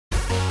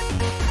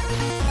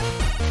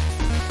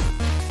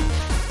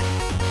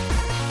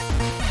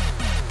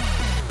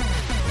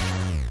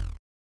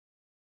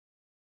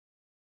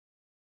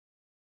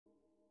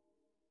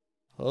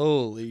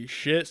Holy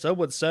shit,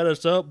 someone set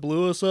us up,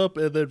 blew us up,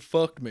 and then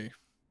fucked me.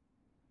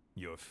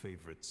 Your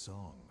favorite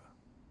song.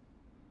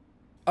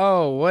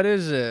 Oh, what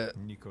is it?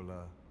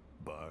 Nicola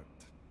Bart.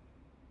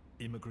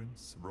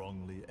 Immigrants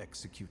wrongly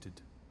executed.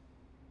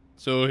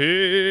 So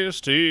here's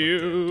to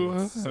you,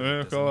 Death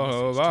served as a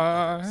message to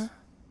others.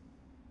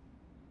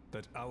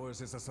 That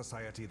ours is a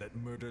society that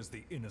murders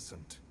the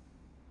innocent.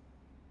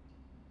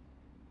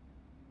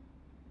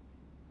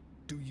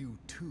 Do you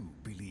too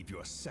believe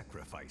your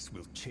sacrifice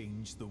will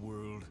change the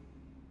world?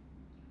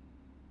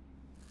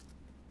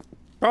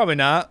 Probably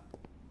not.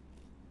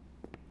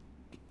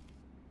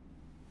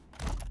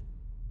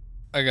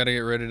 I gotta get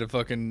ready to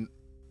fucking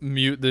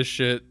mute this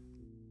shit.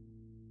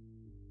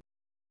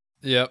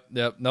 Yep.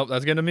 Nope,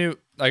 that's gonna mute.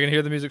 I can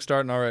hear the music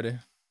starting already.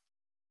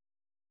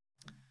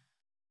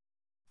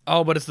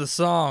 Oh, but it's the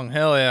song.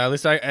 Hell yeah. At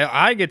least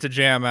I get to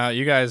jam out.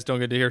 You guys don't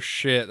get to hear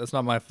shit. That's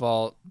not my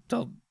fault.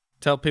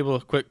 Tell people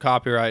to quit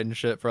copyright and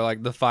shit for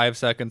like the 5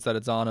 seconds that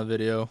it's on a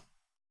video.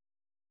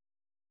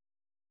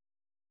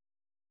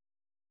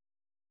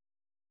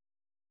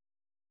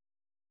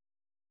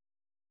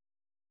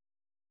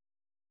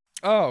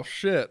 Oh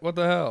shit, what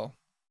the hell?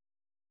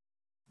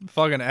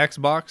 Fucking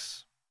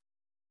Xbox.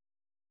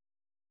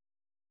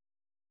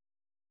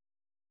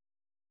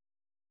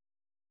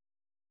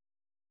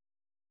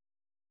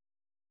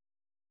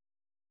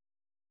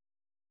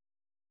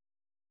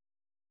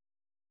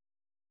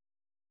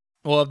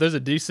 Well, if there's a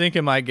desync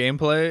in my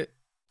gameplay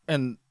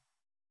and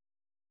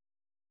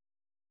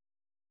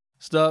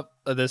stuff,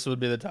 this would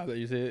be the time that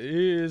you say,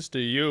 "It's to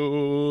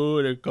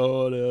you to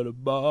call it a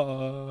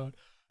bar.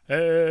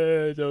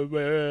 Hey, the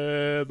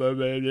river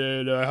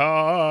in the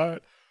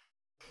heart."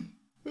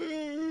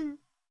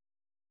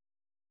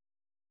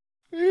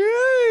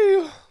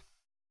 Yay!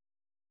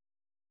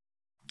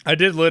 I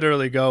did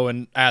literally go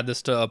and add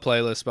this to a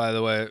playlist, by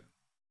the way.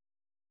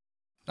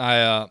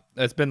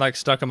 It's been like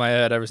stuck in my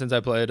head ever since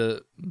I played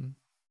it.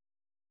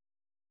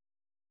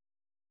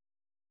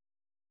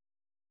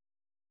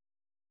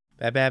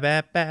 I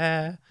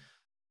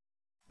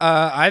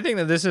think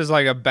that this is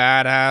like a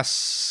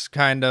badass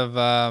kind of,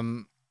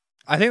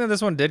 I think that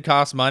this one did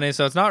cost money,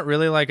 so it's not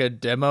really like a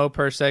demo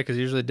per se, because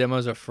usually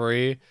demos are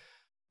free.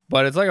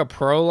 But it's like a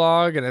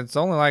prologue, and it's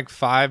only like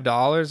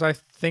 $5, I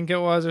think it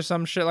was, or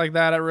some shit like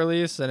that at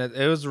release. And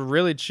it was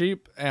really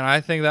cheap, and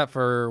I think that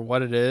for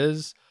what it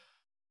is,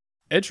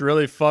 it's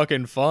really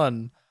fucking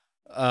fun.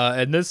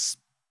 And this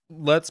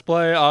Let's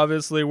Play,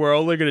 obviously, we're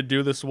only going to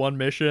do this one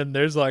mission.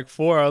 There's like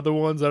 4 other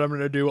ones that I'm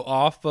going to do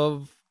off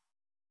of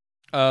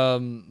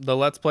the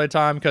Let's Play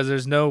time, because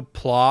there's no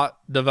plot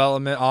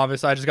development.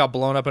 Obviously, I just got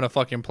blown up in a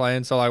fucking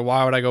plane, so like,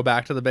 why would I go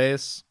back to the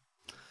base?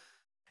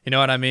 You know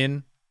what I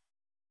mean?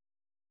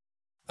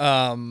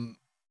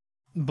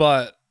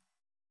 But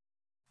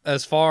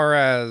as far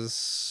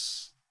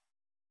as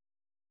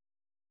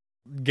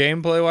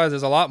gameplay wise,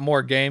 there's a lot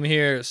more game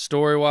here.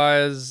 Story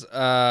wise,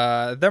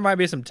 there might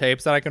be some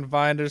tapes that I can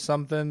find or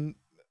something,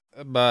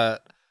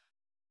 but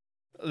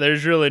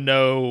there's really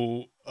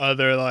no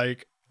other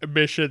like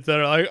missions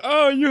that are like,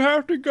 oh, you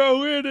have to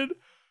go in and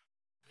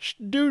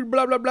do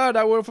blah blah blah,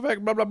 that will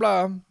affect blah blah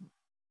blah.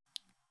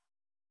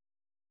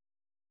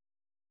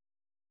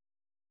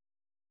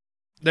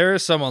 There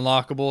is some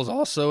unlockables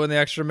also in the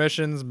extra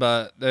missions,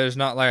 but there's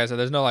not, like I said,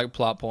 there's no like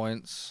plot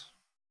points.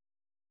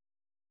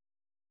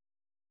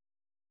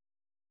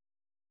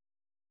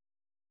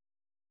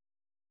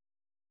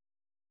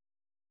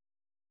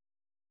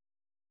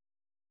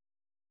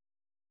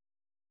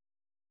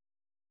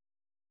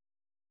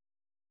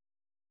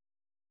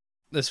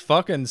 This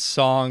fucking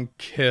song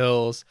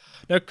kills.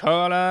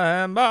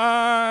 Nicola and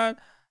Bart,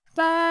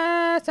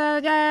 that's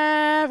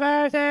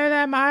everything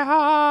in my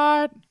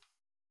heart.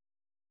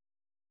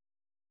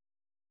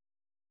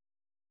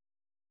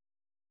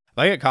 If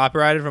I get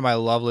copyrighted for my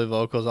lovely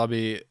vocals, I'll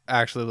be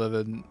actually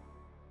living.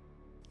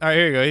 All right,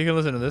 here you go. You can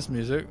listen to this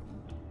music.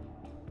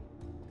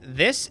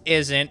 This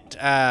isn't,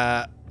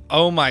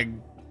 oh my,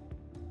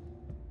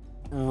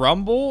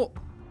 Rumble?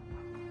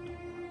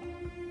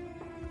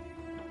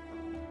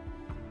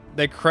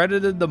 They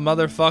credited the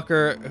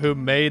motherfucker who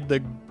made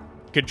the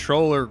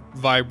controller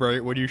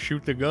vibrate when you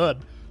shoot the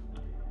gun.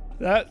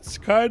 That's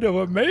kind of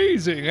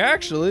amazing,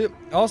 actually.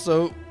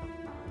 Also,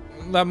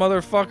 that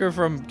motherfucker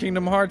from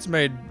Kingdom Hearts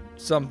made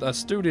a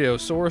studio,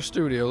 Sora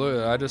Studio. Look at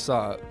that, I just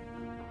saw it.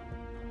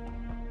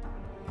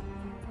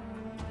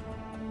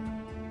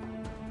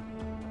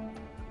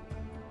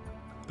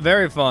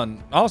 Very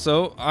fun.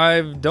 Also,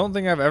 I don't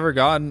think I've ever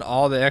gotten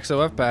all the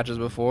XOF patches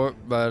before,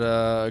 but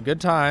a good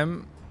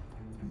time.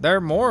 They're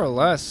more or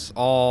less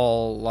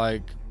all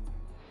like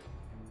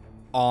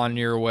on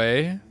your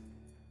way.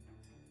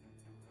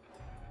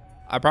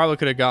 I probably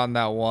could have gotten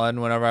that one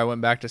whenever I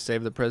went back to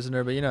save the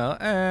prisoner, but you know,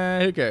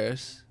 who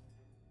cares?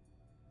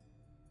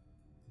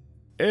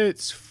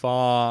 It's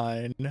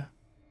fine.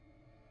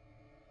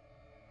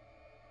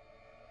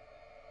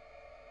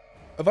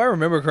 If I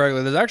remember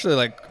correctly, there's actually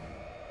like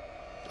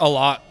a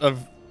lot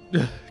of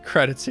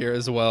credits here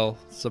as well,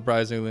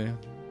 surprisingly.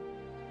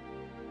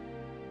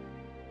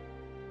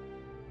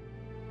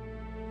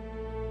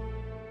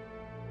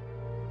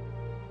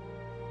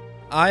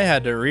 I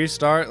had to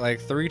restart like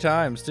 3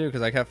 times too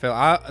because I kept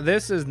failing.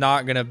 This is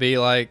not gonna be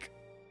like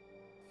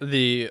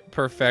the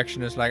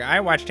perfectionist. Like I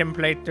watched him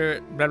play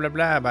through blah blah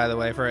blah. By the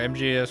way, for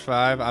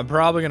MGS5, I'm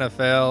probably gonna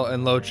fail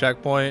in low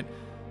checkpoint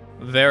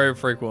very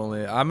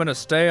frequently. I'm gonna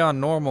stay on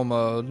normal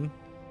mode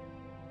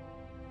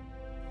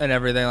and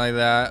everything like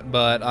that,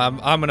 but I'm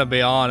gonna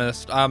be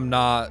honest, I'm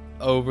not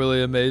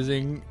overly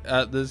amazing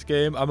at this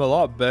game. I'm a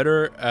lot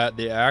better at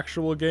the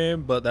actual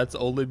game, but that's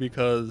only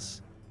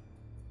because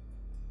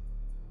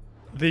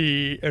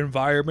the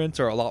environments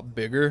are a lot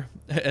bigger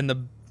in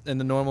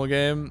the normal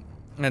game,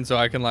 and so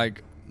I can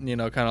like, you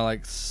know, kind of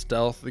like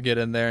stealth get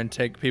in there and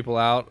take people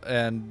out,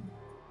 and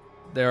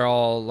they're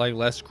all like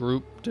less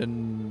grouped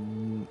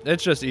and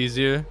it's just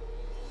easier.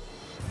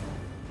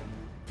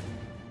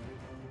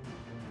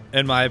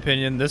 In my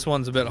opinion, this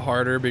one's a bit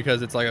harder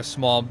because it's like a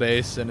small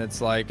base and it's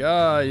like,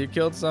 oh, you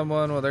killed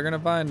someone, well, they're gonna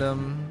find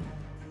them.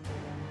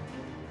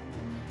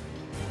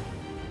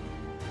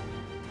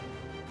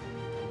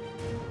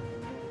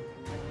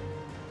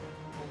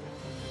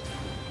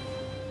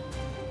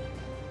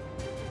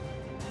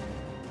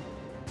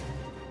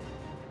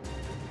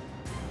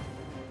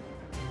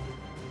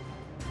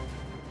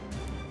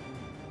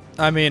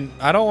 I mean,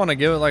 I don't want to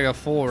give it like a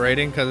full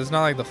rating because it's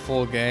not like the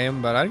full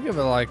game, but I'd give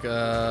it like a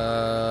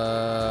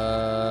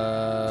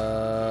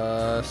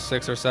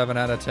 6 or 7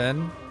 out of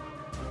 10.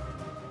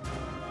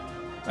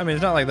 I mean,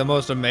 it's not like the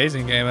most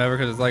amazing game ever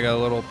because it's like a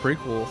little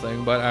prequel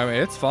thing, but I mean,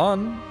 it's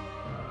fun.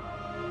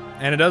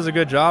 And it does a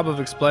good job of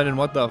explaining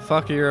what the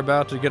fuck you're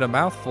about to get a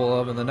mouthful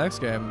of in the next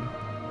game.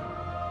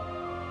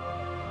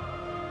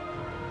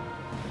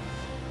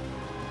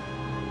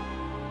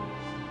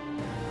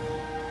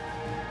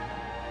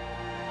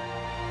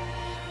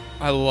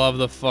 I love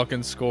the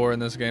fucking score in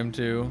this game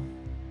too.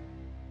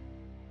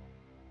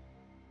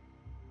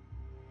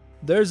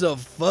 There's a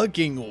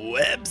fucking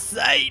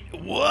website?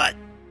 What?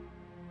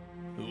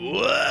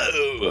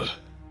 Whoa.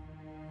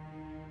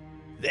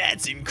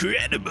 That's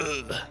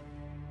incredible.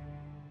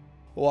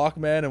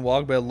 Walkman and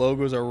Walkman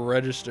logos are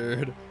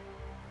registered.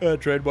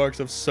 Trademarks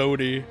of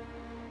Sony.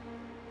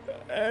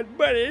 And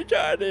money's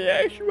on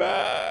the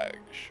Xbox.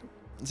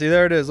 See,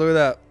 there it is. Look at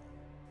that.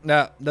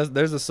 Now,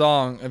 there's a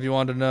song, if you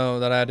wanted to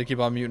know, that I had to keep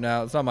on mute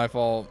now. It's not my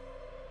fault.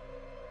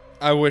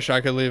 I wish I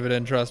could leave it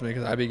in, trust me,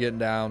 because I'd be getting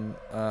down.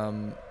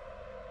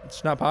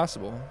 It's not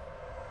possible.